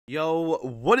Yo,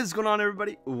 what is going on,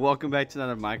 everybody? Welcome back to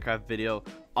another Minecraft video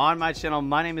on my channel.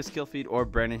 My name is KIllFeed, or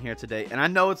Brandon here today, and I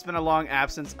know it's been a long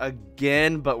absence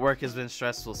again, but work has been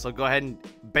stressful, so go ahead and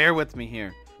bear with me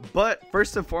here. But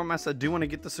first and foremost, I do want to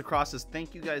get this across is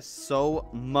thank you guys so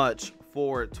much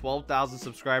for 12,000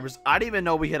 subscribers. I didn't even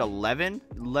know we hit 11,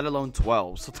 let alone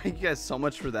 12, so thank you guys so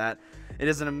much for that. It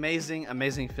is an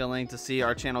amazing feeling to see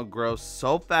our channel grow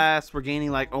so fast. We're gaining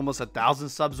like almost 1,000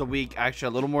 subs a week, actually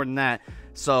a little more than that.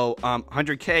 So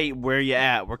 100K, where you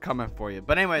at? We're coming for you.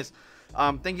 But anyways,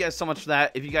 thank you guys so much for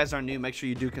that. If you guys are new, make sure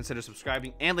you do consider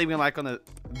subscribing and leaving a like on the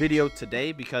video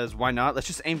today, because why not? Let's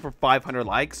just aim for 500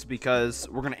 likes, because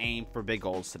we're gonna aim for big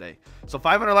goals today. So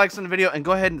 500 likes on the video, and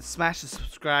go ahead and smash the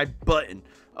subscribe button.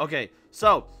 Okay,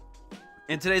 so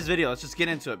in today's video, let's just get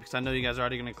into it, because I know you guys are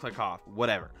already gonna click off.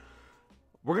 Whatever.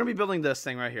 We're gonna be building this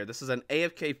thing right here. This is an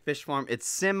AFK fish farm. It's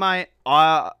semi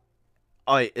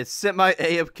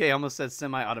AFK. I almost said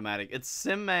semi-automatic. It's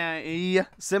semi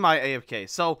AFK.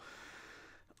 So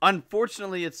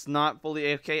unfortunately, it's not fully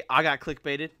AFK. I got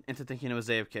clickbaited into thinking it was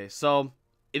AFK. So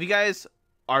if you guys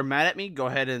are mad at me, go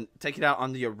ahead and take it out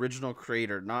on the original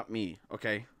creator, not me.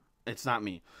 Okay, it's not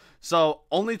me. So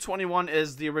only 21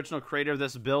 is the original creator of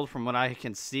this build, from what I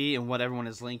can see and what everyone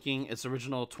is linking. It's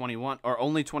original 21, or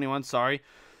only 21, sorry.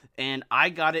 And I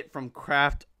got it from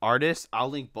Craft Artist. I'll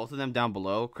link both of them down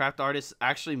below. Craft Artist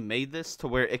actually made this to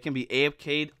where it can be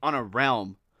AFK'd on a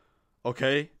realm.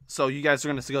 Okay, so you guys are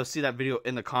going to go see that video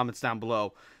in the comments down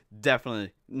below.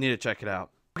 Definitely need to check it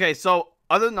out. Okay, so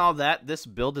other than all that, this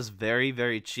build is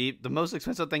very cheap. The most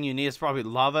expensive thing you need is probably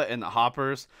lava and the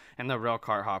hoppers and the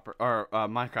railcar hopper, or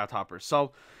Minecraft hoppers.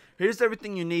 So here's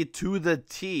everything you need to the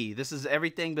T. This is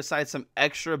everything besides some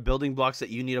extra building blocks that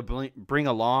you need to bring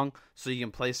along, so you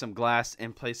can place some glass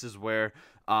in places where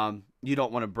you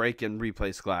don't want to break and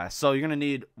replace glass. So you're going to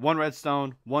need 1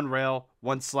 redstone, 1 rail,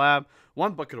 1 slab,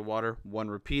 1 bucket of water, 1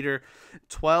 repeater,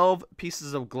 12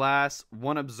 pieces of glass,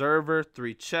 1 observer,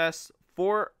 3 chests,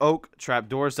 4 oak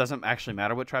trapdoors. Doesn't actually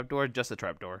matter what trapdoor, just a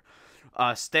trapdoor.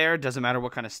 Stair, doesn't matter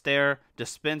what kind of stair.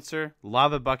 Dispenser,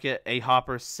 lava bucket, a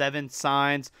hopper, 7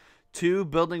 signs, 2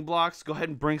 building blocks. Go ahead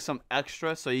and bring some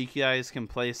extra so you guys can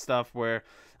place stuff where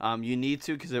you need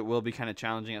to, because it will be kind of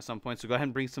challenging at some point. So go ahead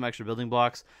and bring some extra building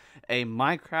blocks. A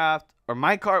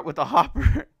minecart with a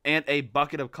hopper and a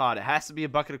bucket of cod. It has to be a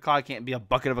bucket of cod. It can't be a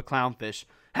bucket of a clownfish. It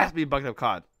has to be a bucket of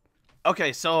cod.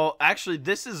 Okay, so actually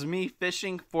this is me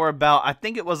fishing for about, I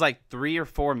think it was like 3 or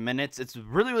 4 minutes. It's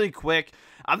really quick.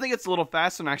 I think it's a little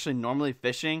faster than actually normally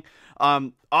fishing.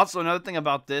 Also, another thing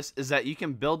about this is that you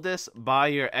can build this by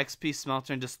your XP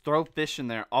smelter and just throw fish in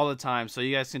there all the time. So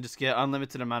you guys can just get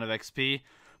unlimited amount of XP.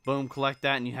 Boom, collect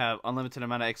that and you have unlimited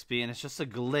amount of XP. And it's just a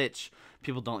glitch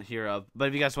people don't hear of. But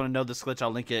if you guys want to know this glitch, I'll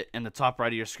link it in the top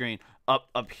right of your screen.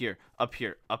 Up here,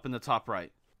 up in the top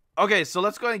right. Okay, so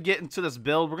let's go ahead and get into this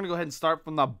build. We're going to go ahead and start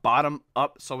from the bottom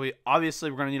up. So we're going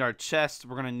to need our chest.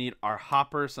 We're going to need our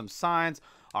hopper, some signs,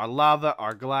 our lava,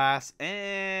 our glass,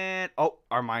 and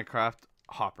our Minecraft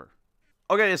hopper.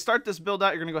 Okay, to start this build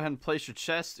out, you're going to go ahead and place your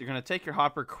chest. You're going to take your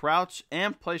hopper, crouch,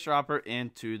 and place your hopper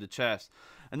into the chest.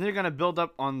 And then you're going to build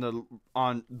up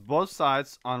on both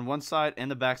sides, on one side and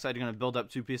the back side. You're going to build up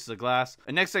 2 pieces of glass.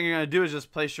 And next thing you're going to do is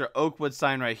just place your oak wood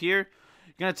sign right here.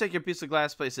 You're going to take your piece of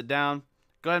glass, place it down.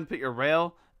 Go ahead and put your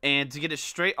rail, and to get it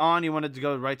straight on, you want it to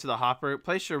go right to the hopper.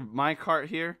 Place your minecart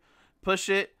here, push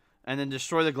it, and then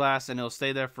destroy the glass, and it'll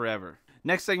stay there forever.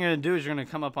 Next thing you're going to do is you're going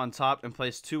to come up on top and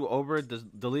place 2 over,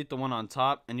 delete the one on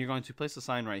top, and you're going to place the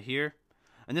sign right here.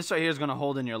 And this right here is going to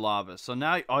hold in your lava. So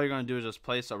now all you're going to do is just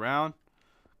place around,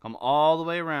 come all the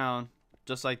way around,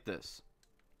 just like this.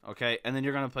 Okay, and then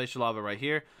you're going to place your lava right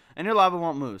here, and your lava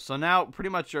won't move. So now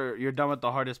pretty much you're done with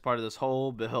the hardest part of this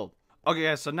whole build. Okay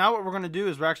guys, so now what we're going to do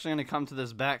is we're actually going to come to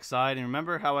this back side, and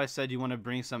remember how I said you want to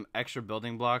bring some extra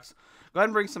building blocks? Go ahead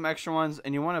and bring some extra ones,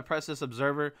 and you want to press this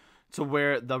observer to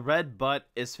where the red butt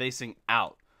is facing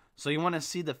out. So you want to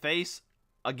see the face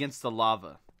against the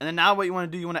lava. And then now what you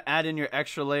want to do, you want to add in your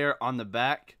extra layer on the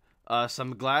back,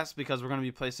 some glass, because we're going to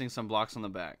be placing some blocks on the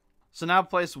back. So now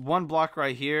place 1 block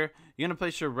right here. You're going to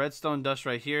place your redstone dust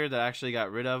right here that I actually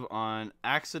got rid of on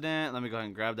accident. Let me go ahead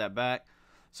and grab that back.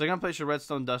 So you're going to place your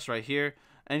redstone dust right here,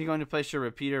 and you're going to place your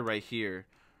repeater right here.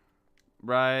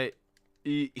 Right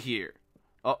here.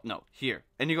 Oh, no, here.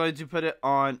 And you're going to put it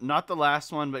on, not the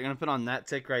last one, but you're going to put on that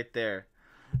tick right there.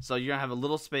 So you're going to have a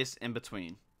little space in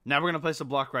between. Now we're going to place a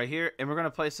block right here, and we're going to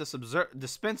place this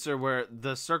dispenser where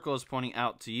the circle is pointing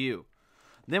out to you.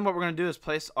 Then what we're going to do is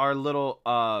place our little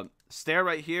stair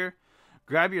right here.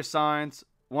 Grab your signs,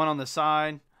 1 on the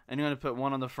side, and you're going to put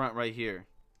 1 on the front right here.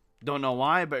 Don't know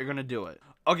why, but you're going to do it.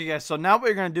 Okay, guys, so now what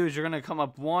you're going to do is you're going to come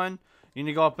up one, you're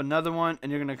going to go up another one,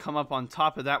 and you're going to come up on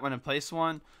top of that one and place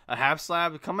one, a half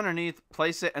slab, come underneath,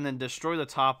 place it, and then destroy the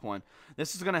top one.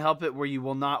 This is going to help it where you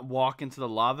will not walk into the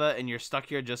lava and you're stuck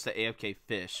here just to AFK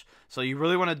fish. So you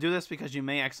really want to do this because you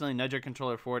may accidentally nudge your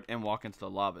controller forward and walk into the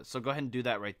lava. So go ahead and do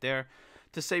that right there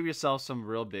to save yourself some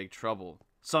real big trouble.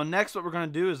 So next what we're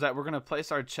going to do is that we're going to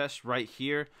place our chest right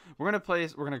here. We're going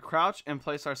to crouch and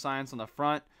place our signs on the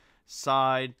front,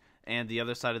 side, and the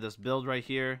other side of this build right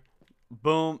here.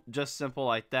 Boom, just simple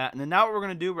like that. And then now what we're going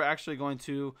to do, we're actually going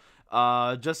to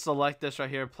just select this right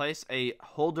here, place a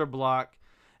holder block,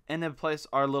 and then place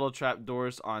our little trap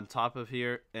doors on top of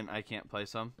here. And I can't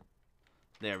place them.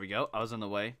 There we go, I was in the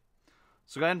way.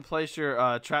 So go ahead and place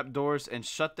your trap doors and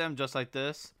shut them just like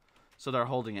this, so they're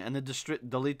holding it. And then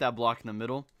delete that block in the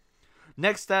middle.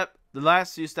 Next step, the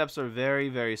last few steps are very,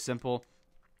 very simple.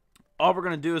 All we're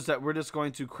going to do is that we're just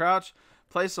going to crouch,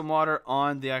 place some water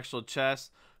on the actual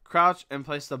chest, crouch, and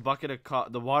place the bucket of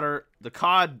the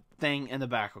cod thing in the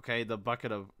back, okay? The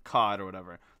bucket of cod or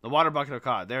whatever. The water bucket of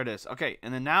cod. There it is. Okay,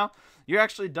 and then now you're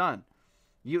actually done.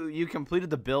 You completed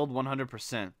the build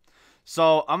 100%.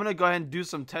 So I'm going to go ahead and do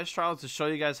some test trials to show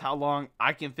you guys how long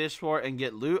I can fish for and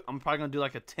get loot. I'm probably going to do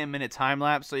like a 10-minute time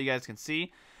lapse so you guys can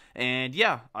see. And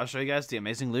yeah, I'll show you guys the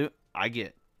amazing loot I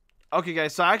get. Okay,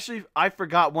 guys, so actually I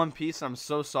forgot one piece. I'm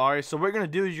so sorry. So what you're going to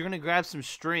do is you're going to grab some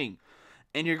string,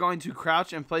 and you're going to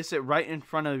crouch and place it right in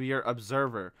front of your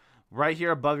observer, right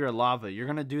here above your lava. You're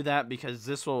going to do that because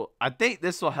I think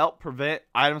this will help prevent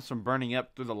items from burning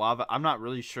up through the lava. I'm not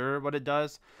really sure what it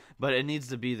does, but it needs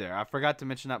to be there. I forgot to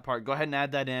mention that part. Go ahead and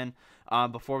add that in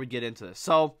before we get into this.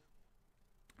 So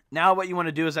now what you want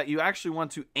to do is that you actually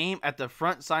want to aim at the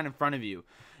front sign in front of you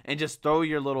and just throw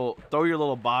your little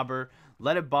bobber.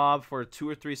 Let it bob for 2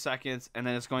 or 3 seconds, and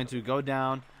then it's going to go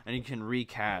down, and you can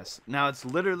recast. Now, it's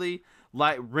literally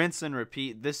like rinse and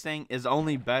repeat. This thing is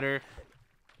only better.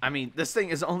 I mean, this thing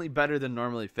is only better than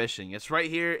normally fishing. It's right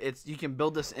here. You can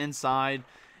build this inside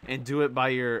and do it by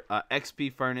your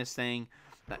XP furnace thing,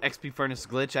 the XP furnace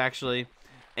glitch, actually.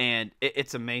 And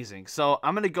it's amazing. So,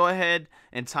 I'm going to go ahead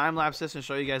and time-lapse this and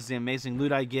show you guys the amazing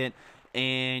loot I get.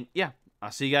 And, yeah, I'll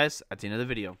see you guys at the end of the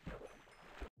video.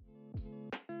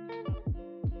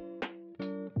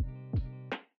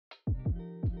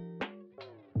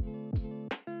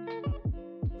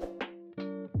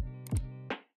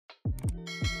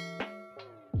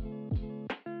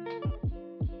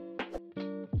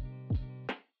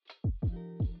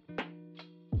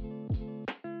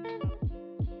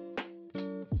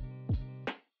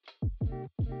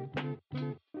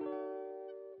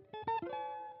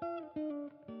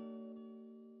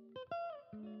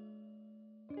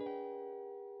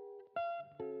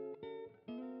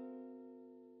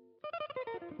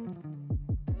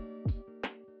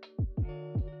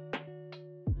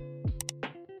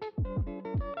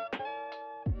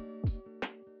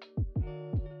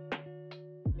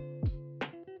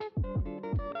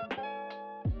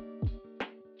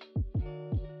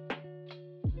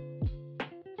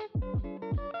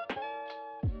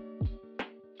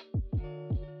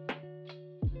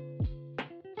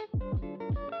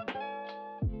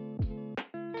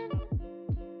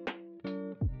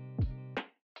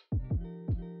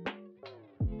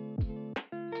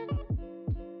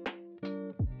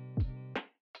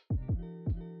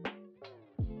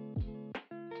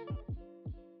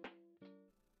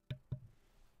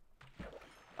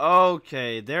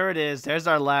 Okay, there it is. There's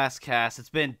our last cast. It's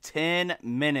been 10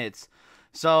 minutes.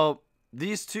 So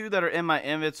these two that are in my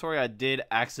inventory, I did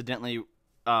accidentally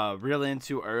reel in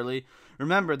too early.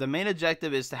 Remember, the main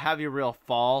objective is to have your reel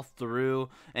fall through,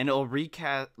 and it'll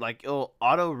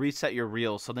auto reset your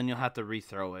reel, so then you'll have to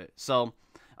rethrow it. So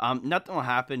nothing will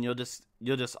happen. You'll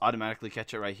just automatically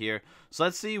catch it right here. So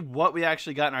let's see what we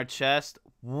actually got in our chest.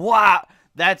 Wow,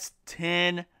 that's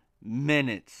 10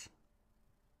 minutes.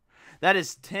 That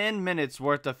is 10 minutes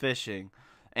worth of fishing.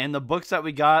 And the books that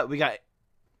we got,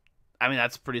 I mean,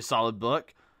 that's a pretty solid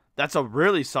book. That's a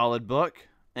really solid book.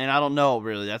 And I don't know,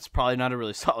 really. That's probably not a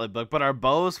really solid book. But our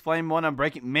bows, flame 1,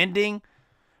 unbreaking, mending,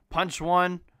 punch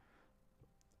 1.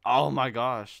 Oh my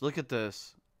gosh. Look at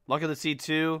this. Look at the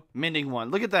C2, mending 1.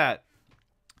 Look at that.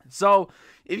 So,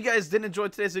 if you guys did enjoy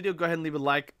today's video, go ahead and leave a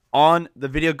like on the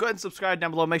video. Go ahead and subscribe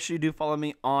down below. Make sure you do follow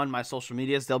me on my social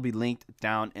medias. They'll be linked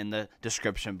down in the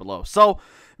description below. So,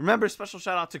 remember, special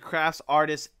shout out to Crafts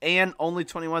Artists and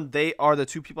Only21. They are the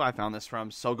two people I found this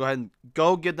from. So, go ahead and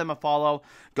go give them a follow.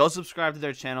 Go subscribe to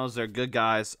their channels. They're good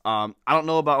guys. I don't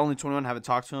know about Only21. Haven't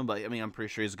talked to him, but I mean, I'm pretty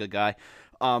sure he's a good guy.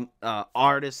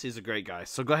 Artist, he's a great guy.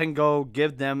 So, go ahead and go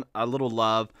give them a little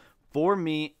love for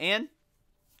me, and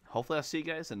hopefully I'll see you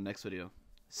guys in the next video.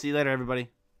 See you later, everybody.